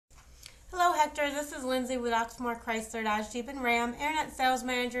Hector, this is Lindsay with Oxmoor Chrysler Dodge Jeep and Ram, Internet Sales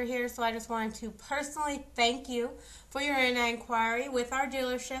Manager here. So I just wanted to personally thank you for your internet inquiry with our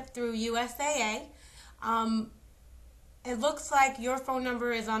dealership through USAA. It looks like your phone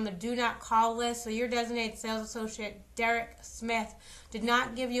number is on the do not call list, so your designated sales associate, Derek Smith, did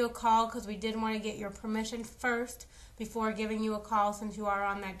not give you a call because we did want to get your permission first before giving you a call, since you are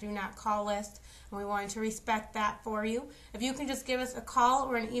on that do not call list, and we wanted to respect that for you. If you can just give us a call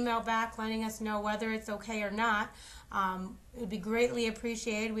or an email back letting us know whether it's okay or not, it would be greatly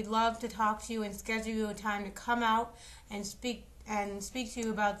appreciated. We'd love to talk to you and schedule you a time to come out and speak to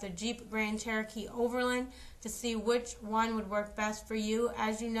you about the Jeep Grand Cherokee Overland to see which one would work best for you.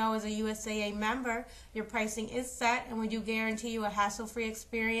 As you know, as a USAA member, your pricing is set, and we do guarantee you a hassle-free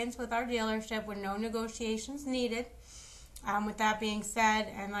experience with our dealership with no negotiations needed. With that being said,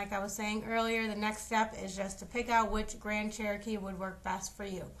 and like I was saying earlier, the next step is just to pick out which Grand Cherokee would work best for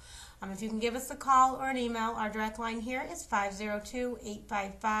you. If you can give us a call or an email, our direct line here is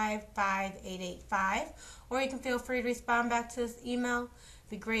 502-855-5885, or you can feel free to respond back to this email.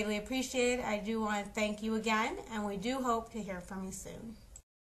 It'd be greatly appreciated. I do want to thank you again, and we do hope to hear from you soon.